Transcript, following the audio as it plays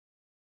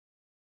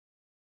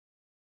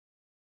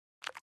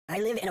I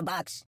live in a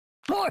box.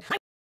 More!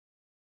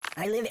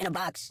 I live in a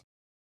box.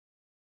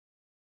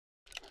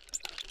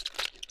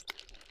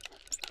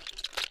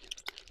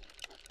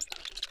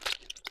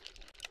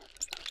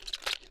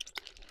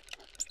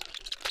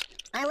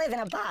 I live in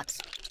a box.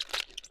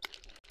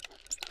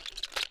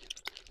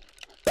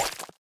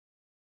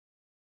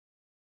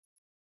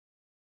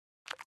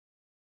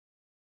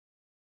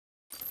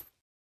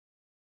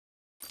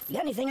 You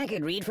got anything I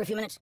could read for a few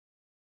minutes?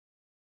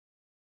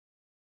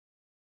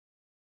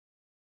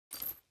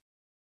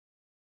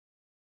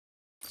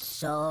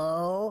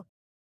 So...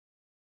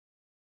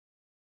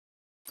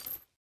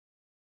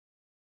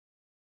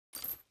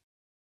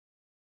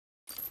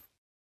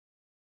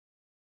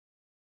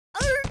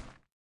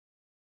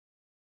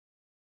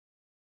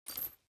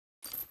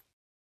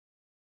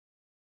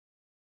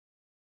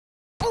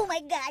 Oh my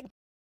God!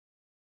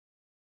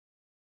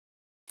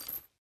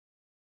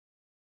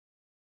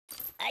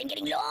 I'm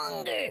getting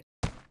longer!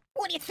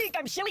 What do you think,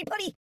 I'm silly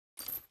putty?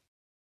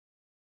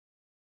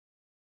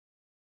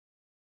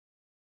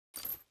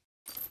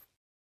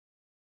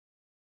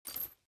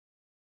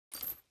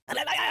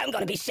 I'm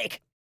gonna be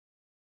sick.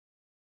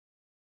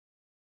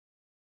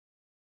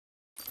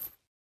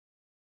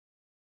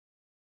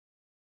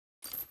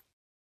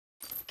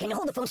 Can you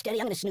hold the phone steady?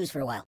 I'm gonna snooze for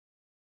a while.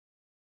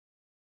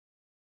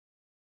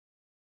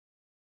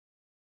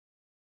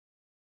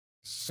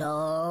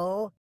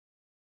 So...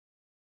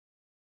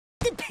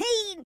 The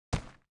pain!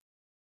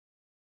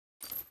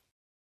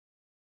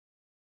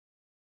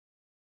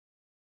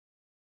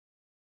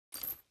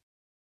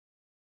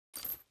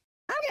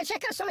 I'm gonna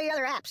check out some of the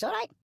other apps,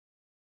 alright?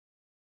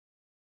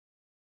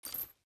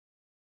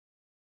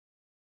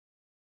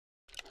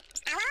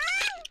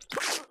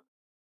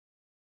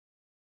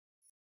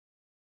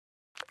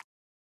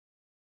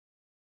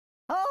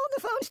 Hold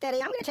the phone steady.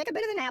 I'm gonna take a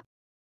bit of a nap.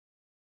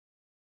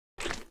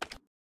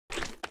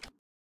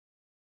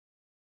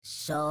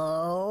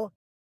 So...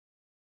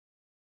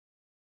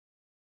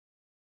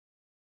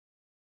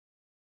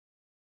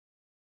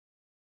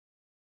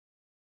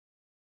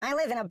 I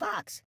live in a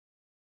box.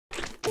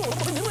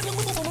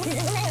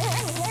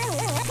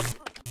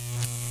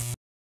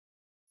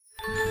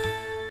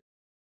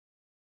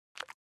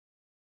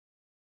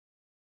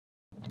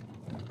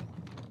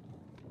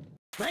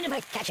 Mind if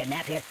I catch a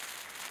nap here?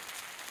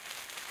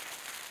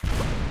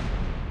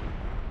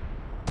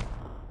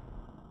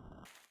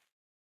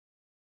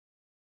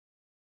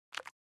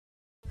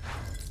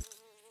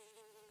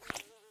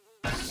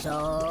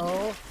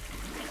 So...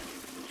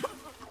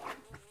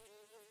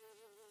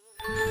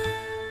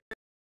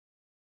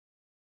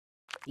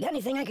 You got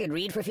anything I could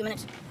read for a few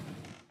minutes?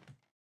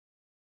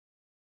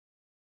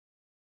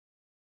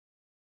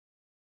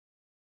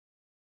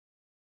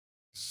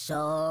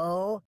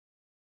 So...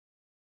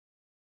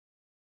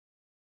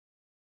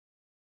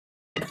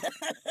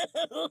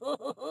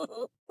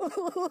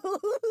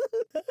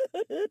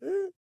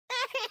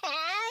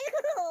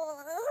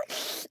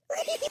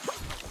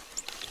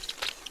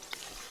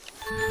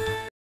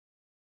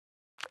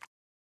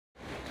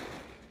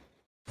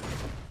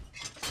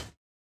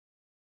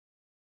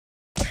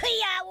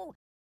 Yow!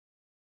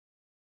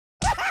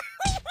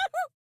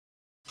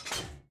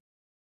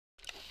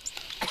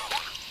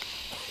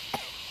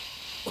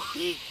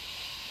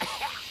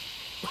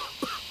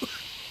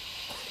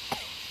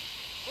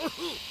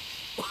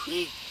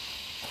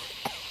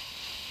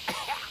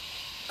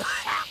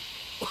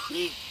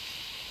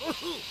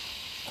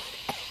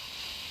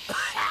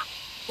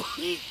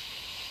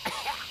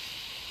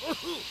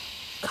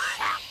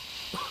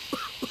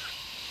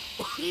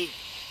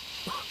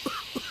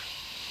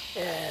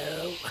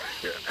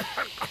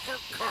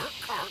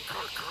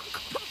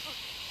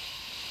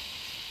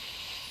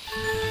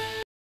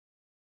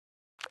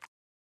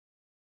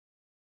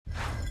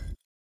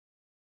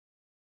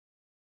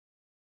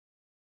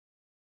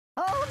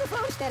 Hold the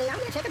phone steady. I'm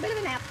gonna take a bit of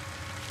a nap.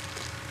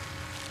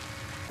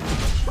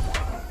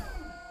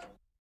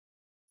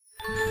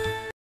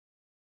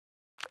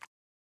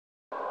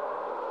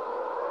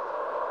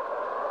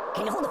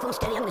 Can you hold the phone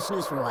steady? I'm gonna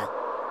snooze for a while.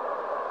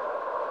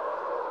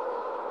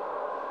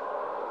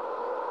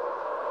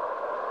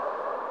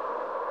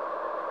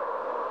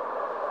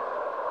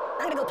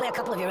 I'm gonna go play a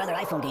couple of your other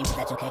iPhone games if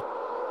that's okay.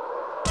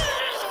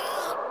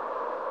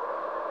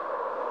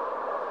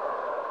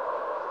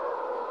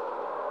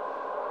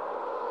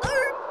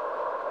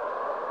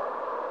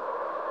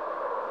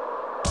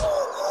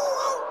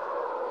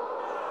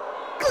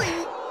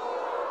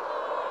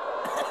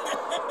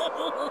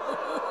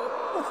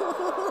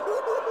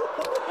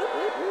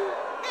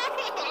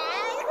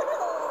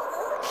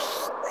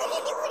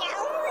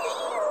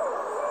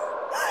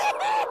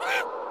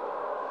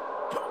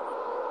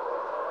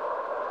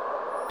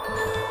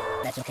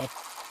 That's okay.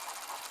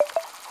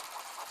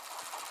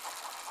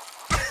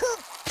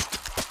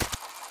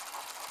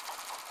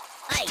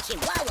 Aye,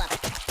 Chihuahua.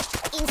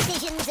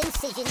 Incisions,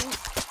 incisions.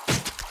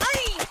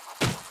 Aye!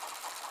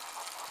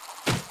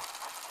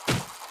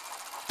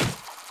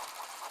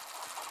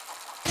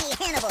 Hey,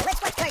 Hannibal,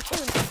 let's watch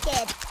cartoons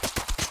instead.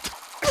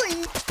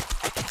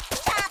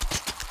 Stop!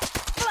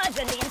 Well, I've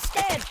been being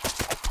scared.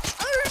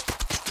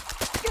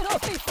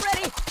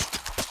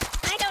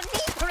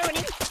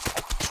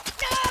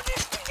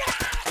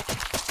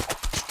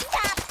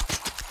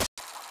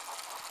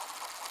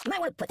 Might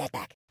want to put that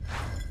back.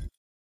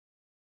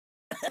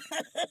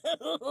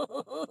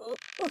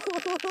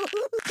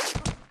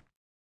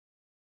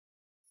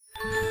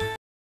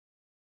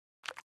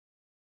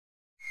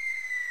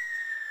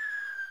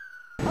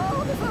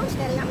 Oh, the phone's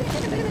steady. I'm gonna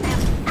take a bit of a nap.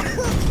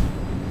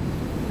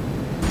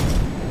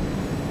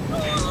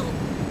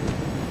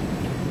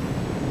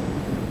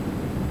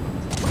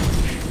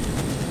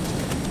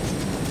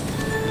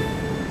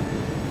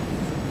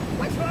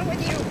 What's wrong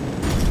with you?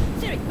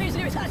 Siri, where's the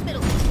nearest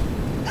hospital?